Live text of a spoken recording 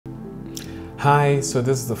Hi, so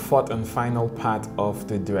this is the fourth and final part of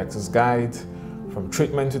the director's guide from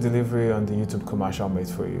treatment to delivery on the YouTube commercial made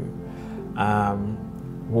for you.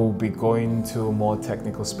 We'll be going to more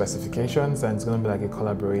technical specifications, and it's going to be like a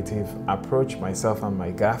collaborative approach, myself and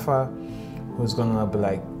my gaffer, who's going to be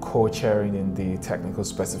like co-chairing in the technical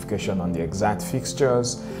specification on the exact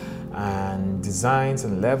fixtures and designs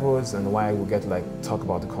and levels, and why we get to like talk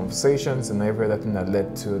about the conversations and every other thing that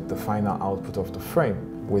led to the final output of the frame.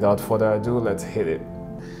 Without further ado, let's hit it.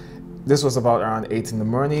 This was about around 8 in the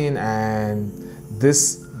morning, and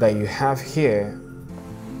this that you have here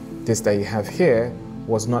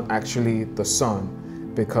was not actually the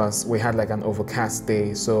sun, because we had like an overcast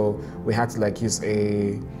day, so we had to like use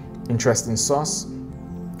a interesting source,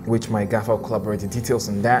 which my gaffer collaborated details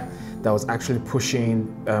on that was actually pushing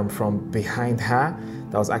from behind her,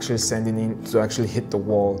 that was actually sending in to actually hit the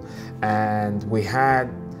wall. And we had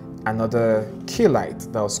another key light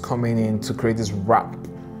that was coming in to create this wrap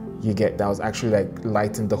that was actually like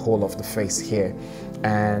lighting the whole of the face here.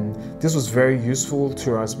 And this was very useful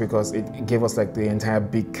to us because it gave us like the entire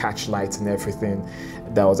big catch light and everything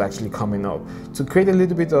that was actually coming up. To create a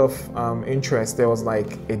little bit of interest, there was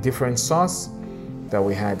like a different source that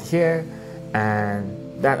we had here, and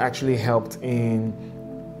that actually helped in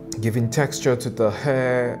giving texture to the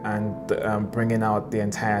hair and bringing out the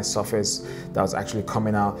entire surface that was actually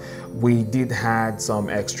coming out. We did had some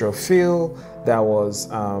extra fill that was,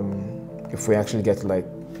 if we actually get like,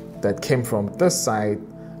 that came from this side,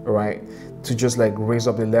 right, to just like raise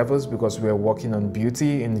up the levels, because we are working on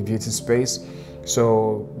beauty in the beauty space.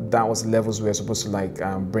 So that was the levels we were supposed to like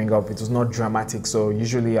bring up. It was not dramatic, so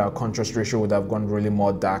usually our contrast ratio would have gone really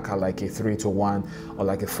more darker, like a 3:1 or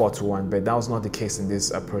like a 4:1, but that was not the case in this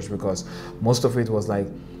approach, because most of it was like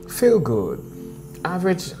feel good,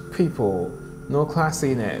 average people, no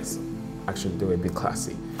classiness. Actually, they were a bit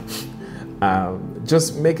classy.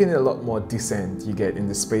 Just making it a lot more decent, you get, in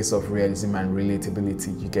the space of realism and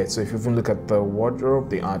relatability, you get. So if you even look at the wardrobe,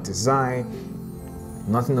 the art design,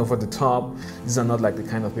 nothing over the top. These are not like the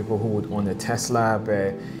kind of people who would own a Tesla,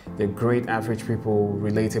 but they're great average people,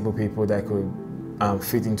 relatable people that could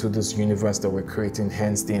fit into this universe that we're creating,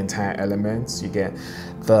 hence the entire elements. You get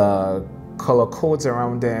the color codes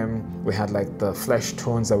around them. We had like the flesh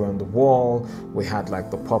tones that were on the wall. We had like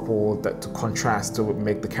the purple that to contrast to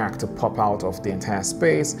make the character pop out of the entire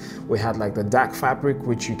space. We had like the dark fabric,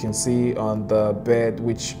 which you can see on the bed,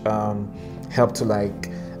 which helped to like,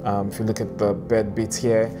 if you look at the bed bit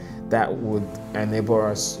here, that would enable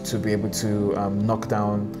us to be able to knock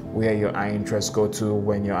down where your eye interests go to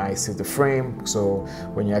when your eye sees the frame. So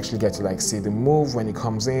when you actually get to like see the move, when it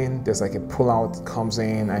comes in, there's like a pull out comes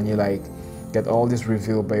in, and you like get all this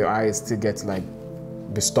reveal, but your eyes still get to like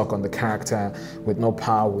be stuck on the character with no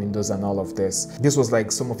power windows and all of this. This was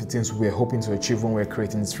like some of the things we were hoping to achieve when we were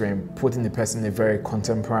creating this frame, putting the person in a very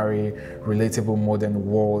contemporary, relatable, modern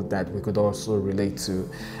world that we could also relate to.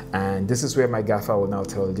 And this is where my gaffer will now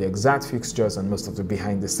tell the exact fixtures and most of the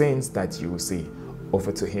behind the scenes that you will see.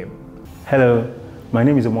 Over to him. Hello, my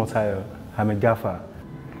name is Omotayo. I'm a gaffer.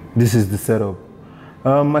 This is the setup.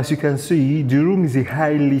 As you can see, the room is a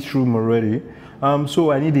high lit room already.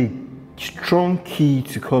 So I need a strong key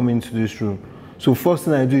to come into this room. So first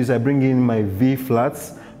thing I do is I bring in my V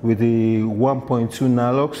flats with a 1.2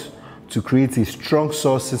 Nalox to create a strong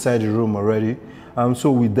source inside the room already. So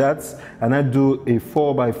with that, and I do a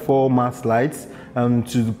 4x4 mask light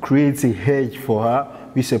to create a hedge for her,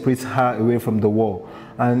 which separates her away from the wall.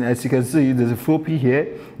 And as you can see, there's a floppy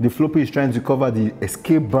here. The floppy is trying to cover the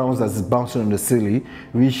escape bounce that is bouncing on the ceiling,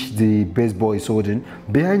 which the baseboard is holding.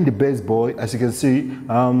 Behind the baseboard, as you can see,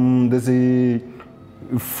 there's a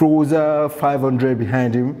Froza 500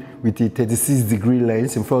 behind him with a 36-degree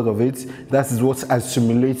lens in front of it. That is what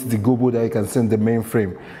assimilates the gobo that you can see in the main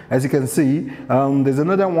frame. As you can see, there's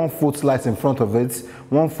another 1 foot light in front of it,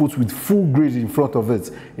 1 foot with full grid in front of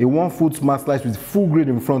it, a 1 foot mask light with full grid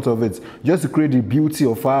in front of it, just to create the beauty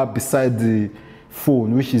of her beside the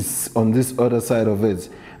phone, which is on this other side of it.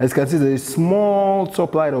 As you can see, there's a small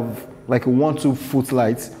top light of like a 1-2 foot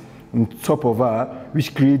light on top of her,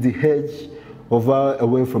 which creates the hedge of her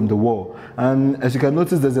away from the wall. And as you can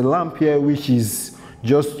notice, there's a lamp here which is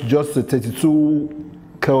just a 32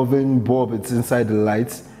 Kelvin bulb. It's inside the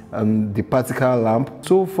light, the particle lamp.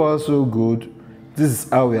 So far so good. This is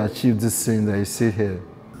how we achieved this scene that you see here.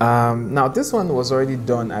 Now this one was already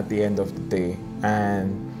done at the end of the day,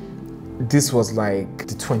 and this was like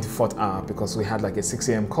the 24th hour, because we had like a 6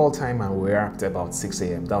 a.m. call time and we were up to about 6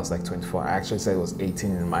 a.m. That was like 24. I actually said it was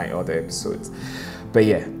 18 in my other episodes. But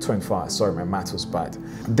yeah, 24 hours. Sorry, my math was bad.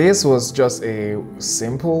 This was just a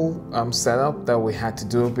simple setup that we had to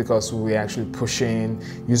do because we were actually pushing,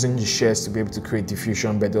 using the shares to be able to create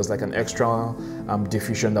diffusion, but there was like an extra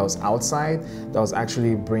diffusion that was outside that was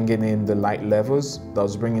actually bringing in the light levels, that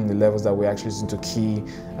was bringing the levels that we actually using to key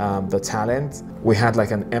the talent. We had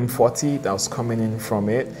like an M40 that was coming in from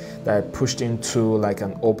it that pushed into like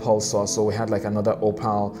an opal source. So we had like another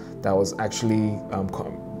opal that was actually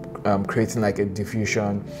creating like a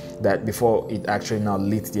diffusion that before it actually now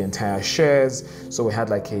lit the entire shares. So we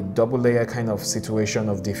had like a double layer kind of situation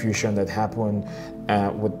of diffusion that happened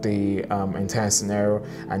with the entire scenario,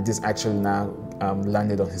 and this actually now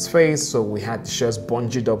landed on his face. So we had the shares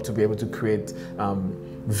bungeed up to be able to create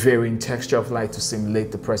varying texture of light to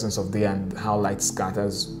simulate the presence of day and how light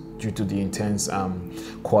scatters due to the intense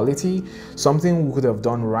quality. Something we could have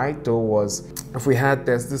done right though was if we had,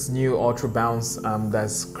 there's this new Ultra Bounce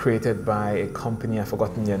that's created by a company, I've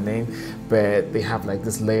forgotten their name, but they have like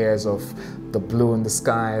these layers of the blue in the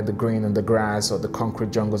sky, the green in the grass, or the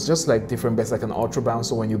concrete jungles, just like different bits, like an Ultra Bounce.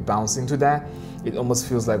 So when you bounce into that, it almost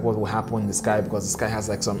feels like what will happen in the sky, because the sky has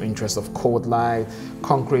like some interest of cold light.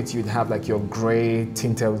 Concrete, you'd have like your gray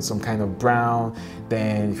tinted with some kind of brown.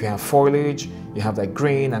 Then if you have foliage, you have like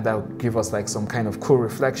green, and that would give us like some kind of cool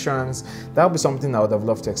reflections. That would be something I would have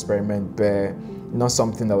loved to experiment, but not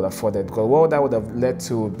something that would have afforded, because what that would have led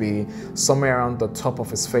to would be somewhere around the top of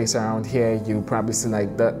his face around here, you probably see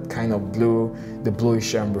like that kind of blue, the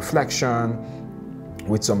bluish reflection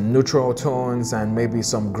with some neutral tones and maybe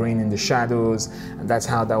some green in the shadows, and that's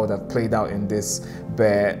how that would have played out in this,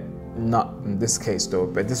 but not in this case though.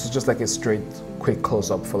 But this was just like a straight quick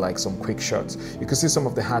close-up for like some quick shots. You can see some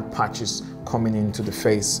of the hard patches coming into the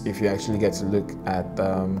face if you actually get to look at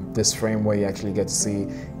this frame, where you actually get to see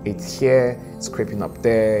it here, it's creeping up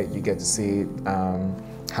there, you get to see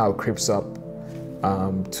how it creeps up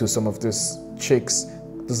to some of these cheeks.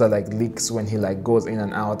 Those are like leaks when he like goes in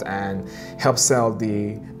and out and helps sell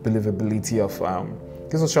the believability of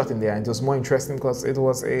this was shot in there, and it was more interesting because it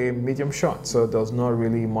was a medium shot, so there was not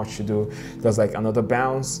really much to do. There was like another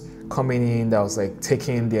bounce coming in that was like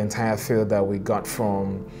taking the entire field that we got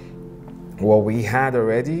from what we had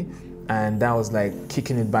already, and that was like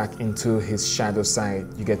kicking it back into his shadow side.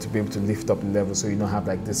 You get to be able to lift up the level so you don't have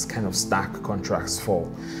like this kind of stark contrast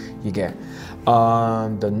fall you get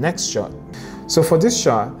on the next shot. So for this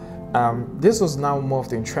shot, this was now more of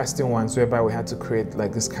the interesting ones, whereby we had to create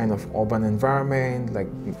like this kind of urban environment, like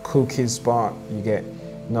cool kid spot. You get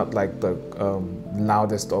not like the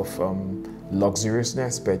loudest of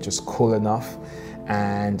luxuriousness, but just cool enough.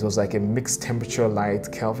 And it was like a mixed temperature light,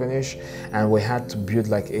 Kelvinish, and we had to build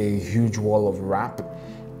like a huge wall of wrap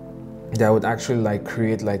that would actually like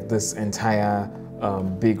create like this entire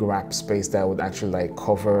big wrap space that would actually like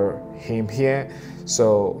cover him here.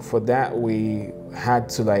 So for that, we had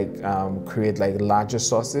to like create like larger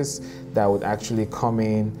sources that would actually come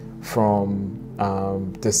in from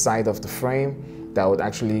the side of the frame, that would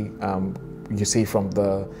actually you see from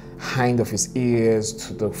the hind of his ears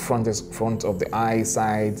to the front of the eye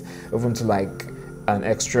side, even to like an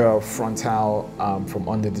extra frontal from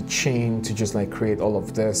under the chin to just like create all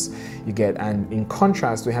of this you get. And in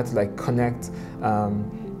contrast, we had to like connect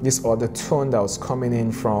this other tone that was coming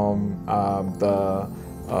in from the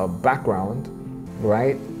background,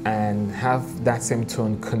 right, and have that same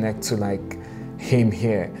tone connect to like him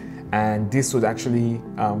here, and this would actually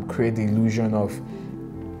create the illusion of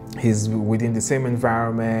he's within the same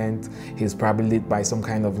environment. He's probably lit by some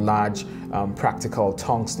kind of large practical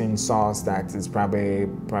tungsten source that is probably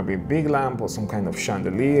a big lamp or some kind of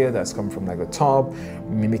chandelier that's coming from like the top,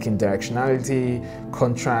 mimicking directionality,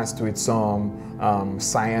 contrast with some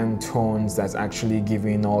cyan tones that's actually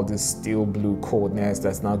giving all this steel blue coldness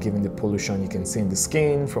that's now giving the pollution you can see in the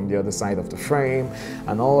skin from the other side of the frame.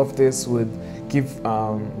 And all of this would give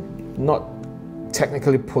not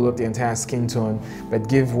technically pull up the entire skin tone, but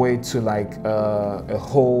give way to like a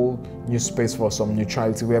whole new space for some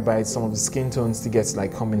neutrality, whereby some of the skin tones to get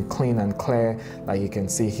like coming clean and clear, like you can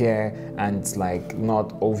see here, and it's like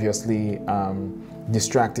not obviously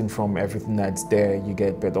distracting from everything that's there you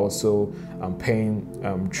get, but also paying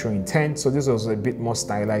true intent. So this was a bit more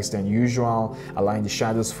stylized than usual, allowing the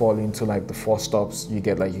shadows fall into like the four stops you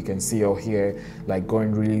get, like you can see or here, like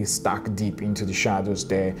going really stark deep into the shadows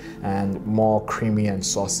there, and more creamy and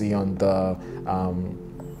saucy on the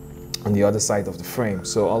other side of the frame.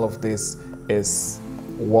 So all of this is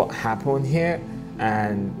what happened here,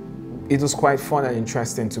 and it was quite fun and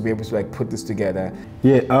interesting to be able to like put this together.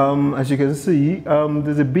 Yeah, as you can see,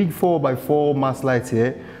 there's a big 4x4 mask light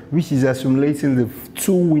here, which is assimilating the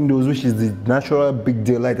two windows, which is the natural big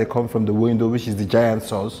daylight that comes from the window, which is the giant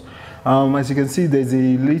source. As you can see, there's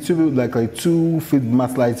a little bit like a 2-foot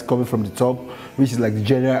mask lights coming from the top, which is like the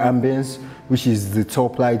general ambience, which is the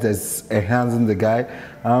top light that's enhancing the guy.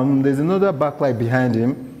 There's another backlight behind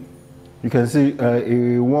him. You can see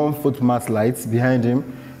a 1-foot mask light behind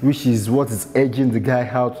him, which is what is edging the guy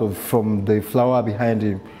out from the flower behind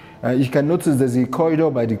him. You can notice there's a corridor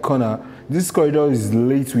by the corner. This corridor is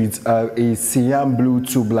lit with a cyan blue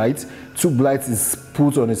tube light. Tube light is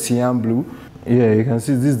put on a cyan blue. Yeah, you can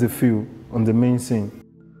see this is the feel on the main scene.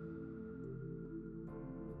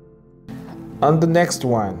 On the next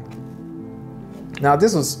one, now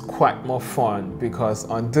this was quite more fun because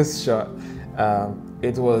on this shot,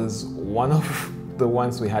 it was one of the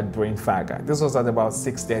ones we had brain fag at. This was at about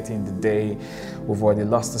 6:30 in the day. We've already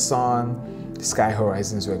lost the sun. The sky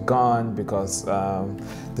horizons were gone because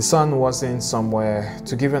the sun wasn't somewhere.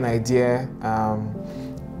 To give you an idea,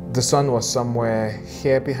 the sun was somewhere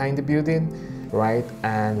here behind the building, right?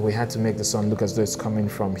 And we had to make the sun look as though it's coming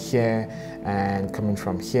from here and coming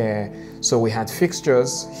from here. So we had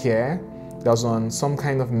fixtures here. There was on some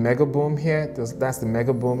kind of mega boom here. That's the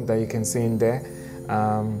mega boom that you can see in there,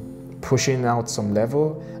 pushing out some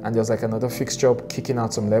level. And there's like another fixture kicking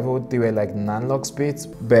out some level. They were like Nanlux bits,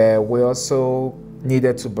 but we also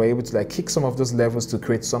needed to be able to like kick some of those levels to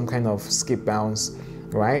create some kind of skip bounce,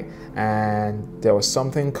 right? And there was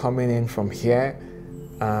something coming in from here.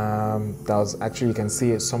 That was actually, you can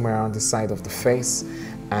see it somewhere around the side of the face.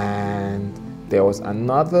 And there was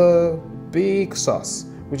another big source,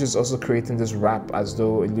 which is also creating this wrap as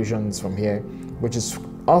though illusions from here, which is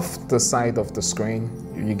off the side of the screen.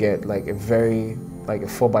 You get like a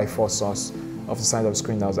 4x4 source off the side of the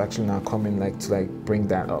screen that was actually now coming like to like bring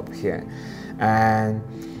that up here. And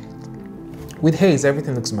with haze,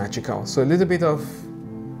 everything looks magical. So a little bit of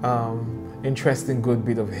interesting, good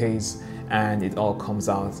bit of haze, and it all comes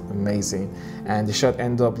out amazing. And the shot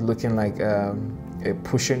ended up looking like a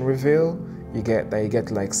pushing reveal. You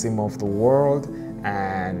get like see more of the world,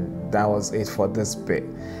 and that was it for this bit.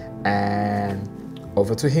 And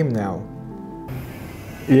over to him now.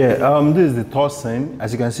 Yeah, this is the third scene.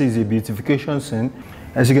 As you can see, it's a beautification scene.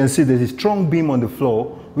 As you can see, there's a strong beam on the floor,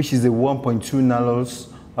 which is a 1.2 nanos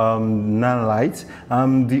nan light.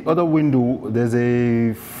 The other window, there's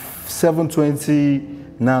a 720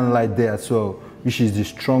 nan light there as well, which is the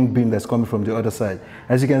strong beam that's coming from the other side.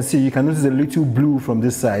 As you can see, you can notice a little blue from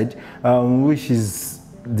this side, which is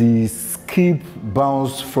the skip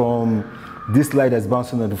bounce from this light that's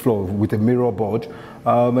bouncing on the floor with a mirror board.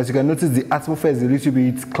 As you can notice, the atmosphere is a little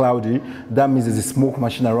bit cloudy. That means there's a smoke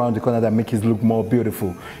machine around the corner that makes it look more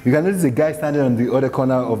beautiful. You can notice the guy standing on the other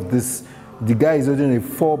corner of this. The guy is holding a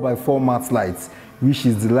 4x4 matte light, which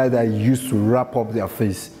is the light that I used to wrap up their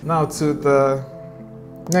face. Now to the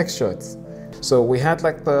next shot. So we had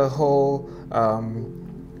like the whole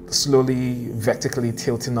slowly vertically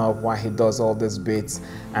tilting up while he does all these bits,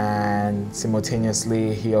 and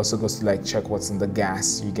simultaneously he also goes to like check what's in the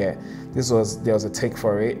gas. You get there was a take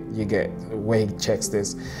for it. You get where he checks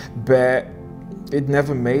this, but it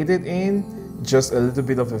never made it in. Just a little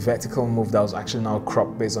bit of a vertical move that was actually now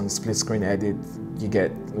cropped based on the split screen edit. You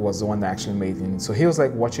get was the one that actually made it in. So he was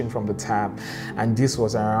like watching from the tab, and this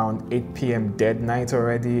was around 8 p.m. dead night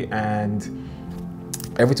already, and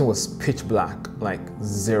everything was pitch black, like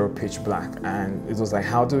zero pitch black. And it was like,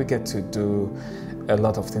 how do we get to do a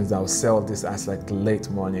lot of things that will sell this as like late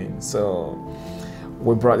morning? So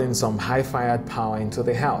we brought in some high-fired power into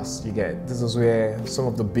the house. You get, this is where some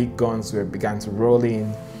of the big guns began to roll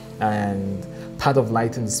in, and part of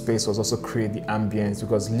lighting the space was also create the ambience,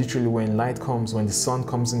 because literally when light comes, when the sun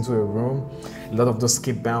comes into a room, a lot of those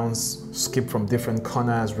skip from different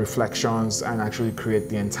corners, reflections, and actually create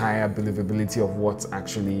the entire believability of what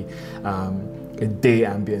actually a day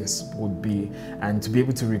ambience would be. And to be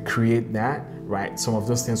able to recreate that, right, some of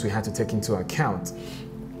those things we had to take into account.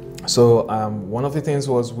 So one of the things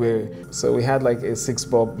was we had like a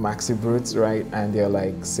 6-bulb maxi brute, right, and there are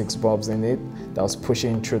like 6 bulbs in it that was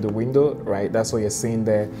pushing through the window, right? That's what you're seeing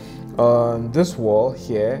there. On this wall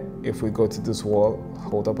here, if we go to this wall,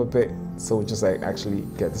 hold up a bit, so we just like actually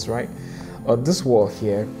get this right. On this wall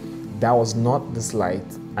here, that was not this light,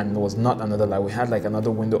 and it was not another light. We had like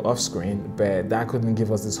another window off screen, but that couldn't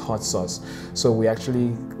give us this hot source. So we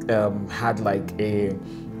actually had like a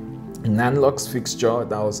Nanlux fixture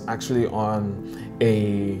that was actually on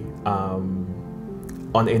a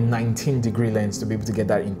on a 19-degree lens to be able to get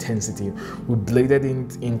that intensity. We bladed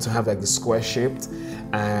it in to have like the square shaped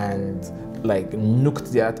and like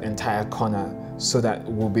nooked that entire corner so that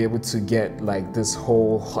we'll be able to get like this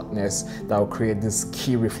whole hotness that will create this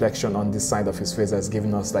key reflection on this side of his face that's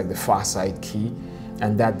giving us like the far side key.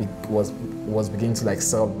 And that was beginning to like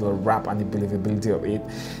sell the wrap and the believability of it.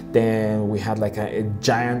 Then we had like a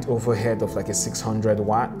giant overhead of like a 600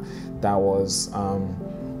 watt that was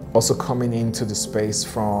also coming into the space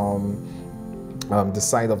from the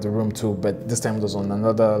side of the room too, but this time it was on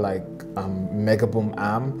another like mega boom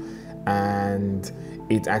arm, and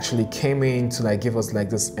it actually came in to like give us like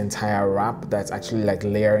this entire wrap that's actually like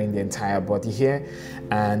layering the entire body here,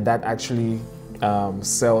 and that actually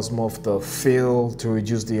sells more of the fill to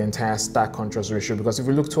reduce the entire stark contrast ratio. Because if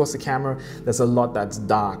you look towards the camera, there's a lot that's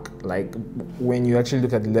dark. Like when you actually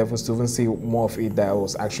look at the levels to even see more of it that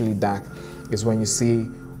was actually dark is when you see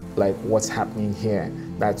like what's happening here.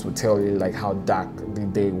 That would tell you like how dark the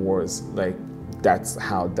day was. Like that's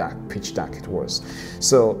how dark, pitch dark it was.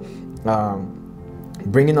 So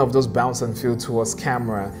bringing up those bounce and feel towards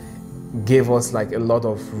camera gave us like a lot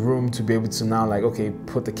of room to be able to now like, okay,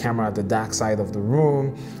 put the camera at the dark side of the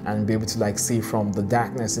room and be able to like see from the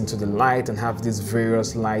darkness into the light and have these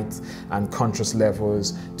various light and contrast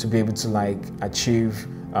levels to be able to like achieve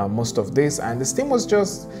most of this. And this thing was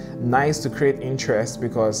just nice to create interest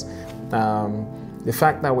because the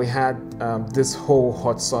fact that we had this whole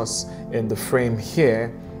hot sauce in the frame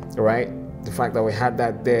here, right? The fact that we had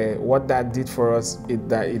that there, what that did for us,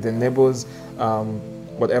 it enables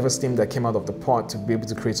whatever steam that came out of the pot to be able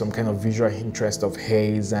to create some kind of visual interest of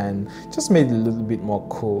haze and just made it a little bit more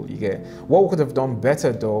cool, you get. What we could have done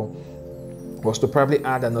better though was to probably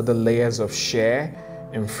add another layers of share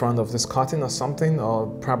in front of this curtain or something, or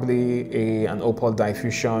probably an opal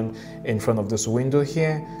diffusion in front of this window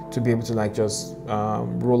here to be able to like just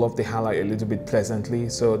roll off the highlight a little bit pleasantly.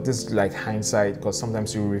 So this is like hindsight, because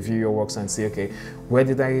sometimes you review your works and see, okay, where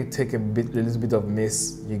did I take a little bit of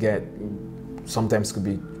miss? You get, sometimes could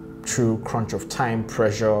be true crunch of time,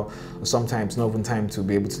 pressure, or sometimes not even time to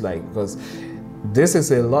be able to like, because this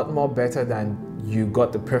is a lot more better than you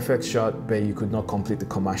got the perfect shot but you could not complete the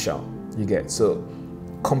commercial, you get. So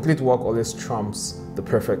complete work always trumps the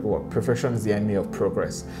perfect work. Perfection is the enemy of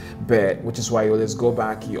progress, but which is why you always go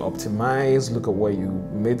back, you optimize, look at where you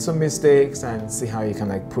made some mistakes and see how you can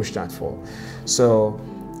like push that forward. So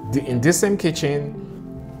in this same kitchen,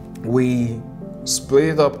 we split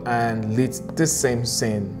it up and lit this same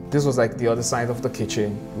scene. This was like the other side of the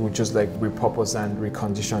kitchen. We just like repurpose and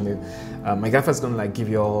recondition it. My gaffer is gonna like give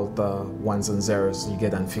you all the ones and zeros you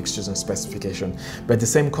get and fixtures and specification. But the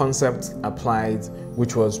same concept applied,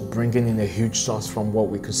 which was bringing in a huge source from what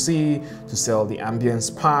we could see to sell the ambience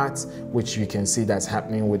part, which you can see that's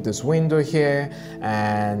happening with this window here,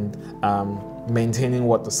 and maintaining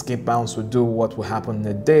what the skip bounce would do, what will happen in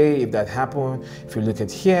the day if that happened. If you look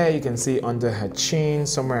at here, you can see under her chin,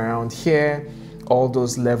 somewhere around here, all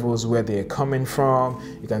those levels where they're coming from.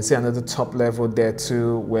 You can see another top level there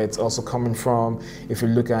too, where it's also coming from. If you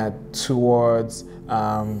look at towards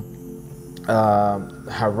her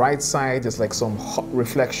right side, there's like some hot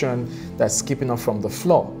reflection that's skipping off from the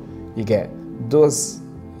floor. You get those.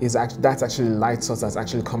 That's actually light source that's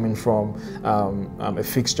actually coming from a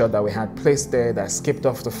fixture that we had placed there that skipped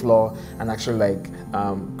off the floor and actually like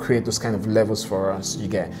create those kind of levels for us, you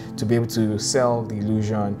get, to be able to sell the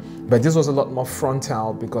illusion. But this was a lot more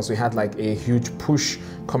frontal because we had like a huge push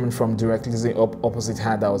coming from directly the opposite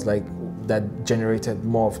her that was like, that generated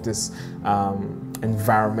more of this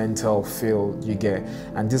environmental feel, you get.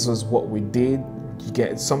 And this was what we did, you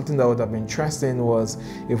get. Something that would have been interesting was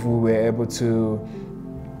if we were able to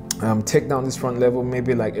take down this front level,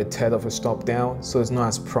 maybe like a third of a stop down, so it's not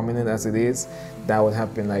as prominent as it is. That would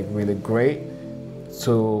have been like really great.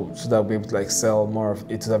 So that we'll be able to like sell more of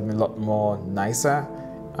it. Would have been a lot more nicer.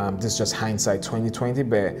 This is just hindsight 2020,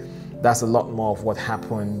 but that's a lot more of what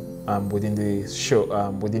happened within the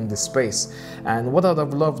show, within the space. And what I'd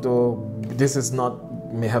have loved though, this is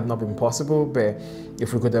may have not been possible, but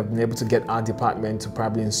if we could have been able to get our department to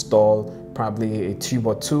probably install probably a tube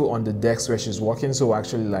or two on the decks where she's walking, so we'll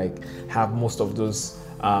actually like have most of those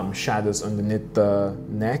shadows underneath the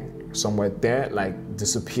neck somewhere there like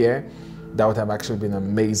disappear. That would have actually been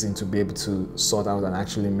amazing to be able to sort out and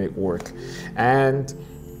actually make work. And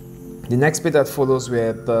the next bit that follows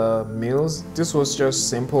were the meals. This was just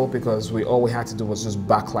simple because all we had to do was just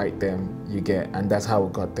backlight them, you get, and that's how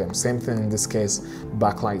we got them. Same thing in this case,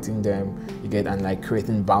 backlighting them, you get, and like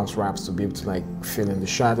creating bounce wraps to be able to like fill in the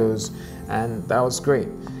shadows, and that was great.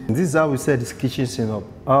 This is how we set this kitchen scene up.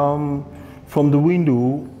 From the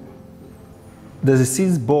window, there's a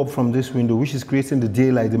seeds bulb from this window which is creating the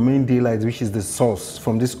daylight, the main daylight, which is the source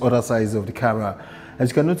from this other side of the camera. As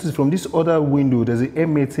you can notice from this other window, there's an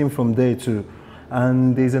M18 from there too.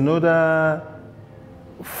 And there's another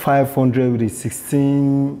 500 with a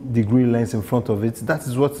 16-degree lens in front of it. That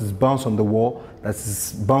is what is bounced on the wall, that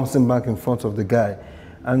is bouncing back in front of the guy.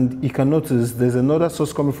 And you can notice there's another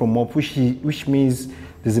source coming from up, which means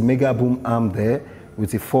there's a mega boom arm there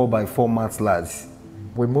with a 4x4 mat lads.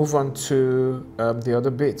 We move on to the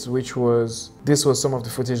other bits, which was, this was some of the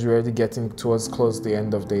footage we're already getting towards close the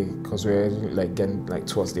end of day, because we're already like getting like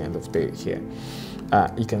towards the end of day here.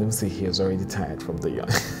 You can even see he is already tired from the yawn.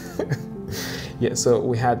 Yeah, so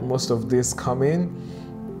we had most of this come in,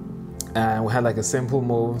 and we had like a simple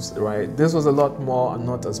moves, right? This was a lot more,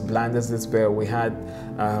 not as bland as this, but we had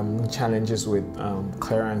challenges with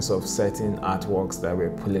clearance of certain artworks that were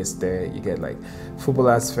placed there. You get like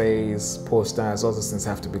footballers' face, posters, all those things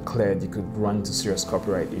have to be cleared. You could run into serious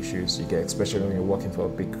copyright issues. You get, especially when you're working for a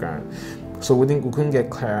big brand. So we couldn't get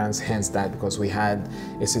clearance, hence that, because we had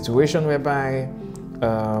a situation whereby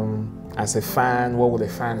as a fan, what would a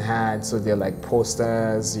fan had? So they're like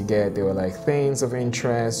posters, they were like things of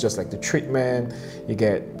interest, just like the treatment. You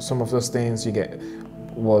get some of those things you get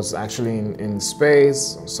was actually in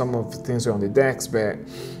space. Some of the things were on the decks, but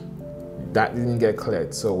that didn't get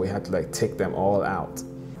cleared. So we had to like take them all out.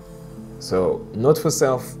 So note for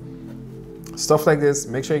self, stuff like this,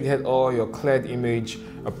 make sure you get all your cleared image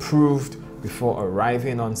approved before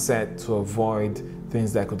arriving on set to avoid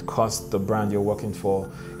things that could cost the brand you're working for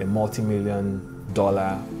a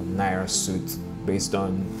multi-million-dollar naira suit based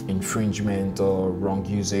on infringement or wrong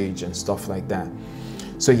usage and stuff like that.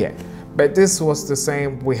 So yeah, but this was the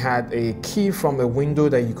same. We had a key from a window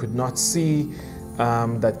that you could not see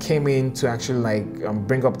that came in to actually like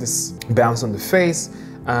bring up this bounce on the face.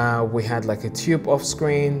 We had like a tube off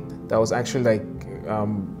screen that was actually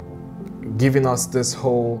like giving us this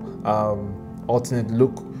whole alternate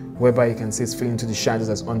look, whereby you can see it's filling into the shadows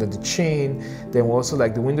that's under the chin. Then we also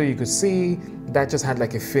like the window you could see that just had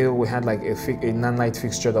like a fill. We had like a nanolight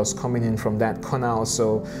fixture that was coming in from that corner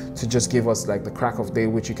also to just give us like the crack of day,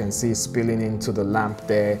 which you can see spilling into the lamp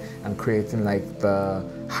there and creating like the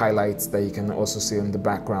highlights that you can also see in the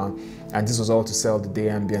background. And this was all to sell the day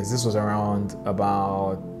ambience. This was around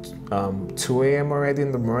about 2 a.m. already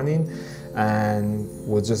in the morning, and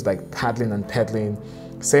we're just like paddling and pedaling.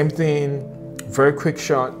 Same thing, very quick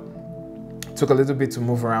shot. Took a little bit to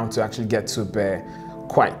move around to actually get to, but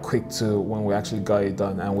quite quick to when we actually got it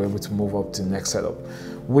done and we're able to move up to the next setup,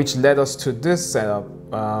 which led us to this setup,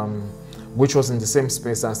 which was in the same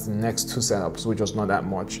space as the next two setups, which was not that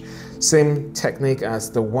much. Same technique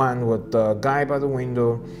as the one with the guy by the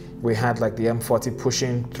window. We had like the M40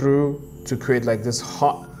 pushing through to create like this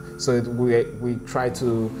hot. So we tried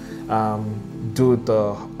to do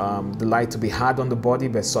the light to be hard on the body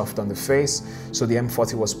but soft on the face. So the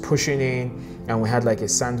M40 was pushing in, and we had like a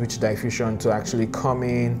sandwich diffusion to actually come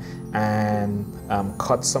in and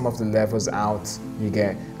cut some of the levels out.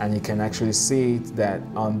 And you can actually see that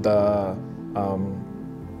on the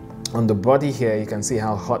body here, you can see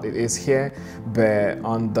how hot it is here, but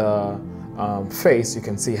on the face, you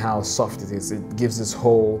can see how soft it is. It gives this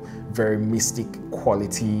whole very mystic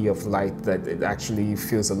quality of light that it actually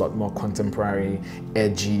feels a lot more contemporary,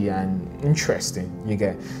 edgy, and interesting.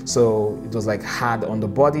 So it was like hard on the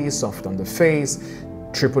body, soft on the face,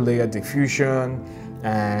 triple layer diffusion,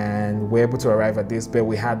 and we're able to arrive at this, but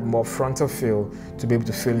we had more frontal fill to be able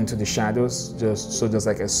to fill into the shadows. Just so there's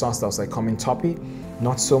like a source that was like coming toppy,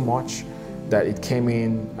 not so much that it came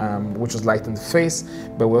in, which was light in the face,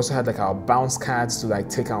 but we also had like our bounce cards to like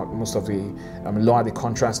take out most of the, lower the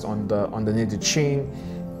contrast on the underneath the chin,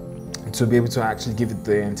 to be able to actually give it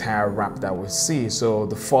the entire wrap that we see. So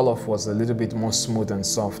the fall off was a little bit more smooth and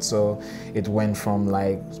soft. So it went from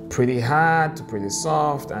like pretty hard to pretty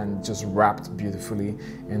soft and just wrapped beautifully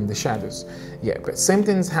in the shadows. Yeah, but same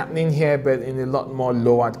thing is happening here, but in a lot more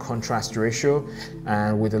lowered contrast ratio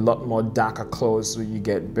and with a lot more darker clothes. So you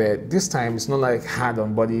get, but this time it's not like hard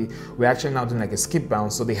on body. We're actually now doing like a skip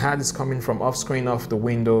bounce. So the hard is coming from off screen, off the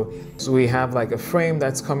window. So we have like a frame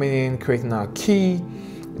that's coming in, creating our key.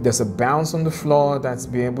 There's a bounce on the floor that's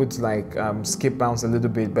being able to like skip bounce a little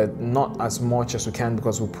bit, but not as much as we can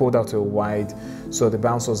because we pulled out a wide. So the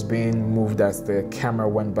bounce was being moved as the camera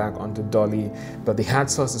went back onto dolly. But the hard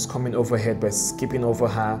source is coming overhead but skipping over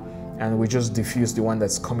her, and we just diffuse the one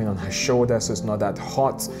that's coming on her shoulder so it's not that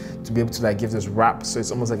hot, to be able to like give this wrap. So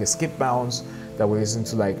it's almost like a skip bounce that we're using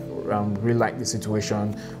to like relight the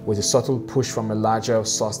situation with a subtle push from a larger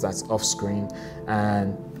source that's off screen.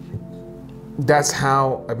 And that's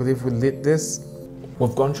how I believe we lit this.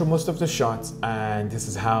 We've gone through most of the shots, and this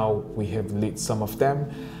is how we have lit some of them.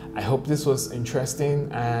 I hope this was interesting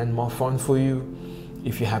and more fun for you.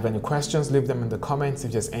 If you have any questions, leave them in the comments.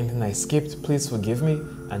 If there's anything I skipped, please forgive me.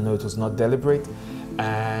 I know it was not deliberate.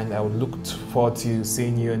 And I will look forward to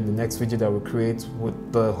seeing you in the next video that we create,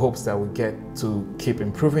 with the hopes that we get to keep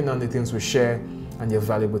improving on the things we share and they're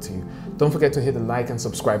valuable to you. Don't forget to hit the like and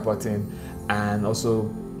subscribe button, and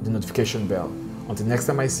also the notification bell. Until next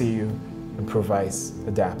time I see you, improvise,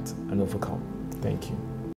 adapt, and overcome. Thank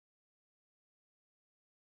you.